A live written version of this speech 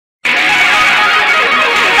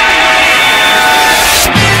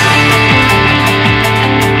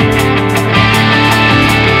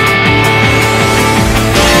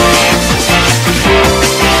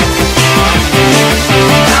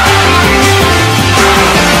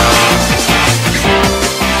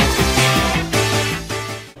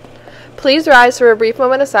Please rise for a brief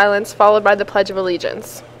moment of silence, followed by the Pledge of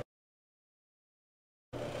Allegiance.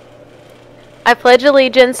 I pledge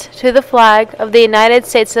allegiance to the flag of the United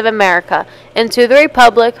States of America and to the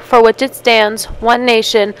republic for which it stands, one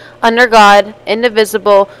nation, under God,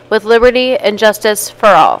 indivisible, with liberty and justice for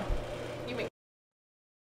all.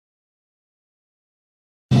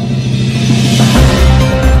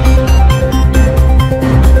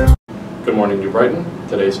 Good morning, New Brighton.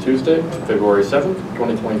 Today is Tuesday, February 7th,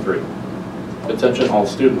 2023. Attention all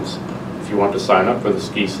students. If you want to sign up for the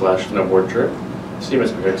ski/snowboard trip, see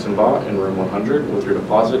Mr. Hicksonbaugh in room 100 with your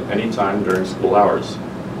deposit anytime during school hours.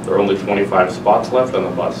 There are only 25 spots left on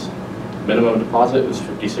the bus. Minimum deposit is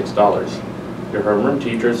 $56. Your homeroom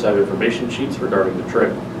teachers have information sheets regarding the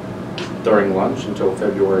trip. During lunch until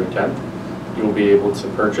February 10th, you will be able to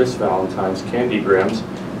purchase Valentine's candy grams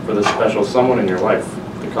for the special someone in your life.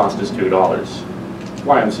 The cost is $2.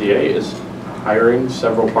 YMCA is hiring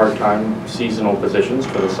several part-time seasonal positions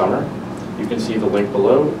for the summer. You can see the link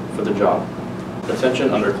below for the job. Attention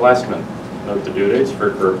underclassmen. Note the due dates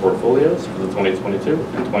for career portfolios for the 2022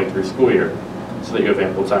 and 23 school year so that you have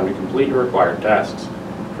ample time to complete your required tasks.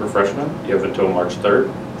 For freshmen, you have until March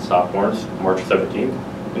 3rd, sophomores, March 17th,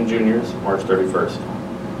 and juniors, March 31st.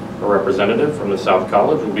 A representative from the South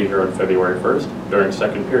College will be here on February 1st during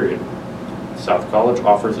second period. South College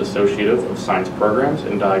offers Associative of Science programs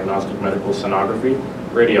in Diagnostic Medical Sonography,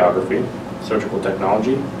 Radiography, Surgical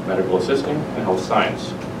Technology, Medical Assisting, and Health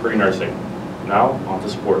Science, pre-nursing. Now, on to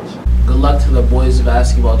sports. Good luck to the boys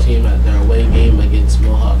basketball team at their away game against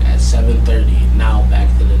Mohawk at 7:30. Now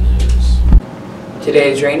back to the news.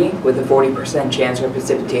 Today is rainy with a 40% chance for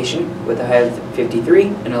precipitation with a high of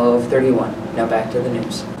 53 and a low of 31. Now back to the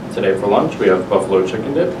news. Today for lunch we have buffalo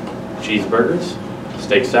chicken dip, cheeseburgers,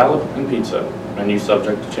 steak salad, and pizza. Menu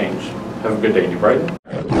subject to change. Have a good day, New Brighton.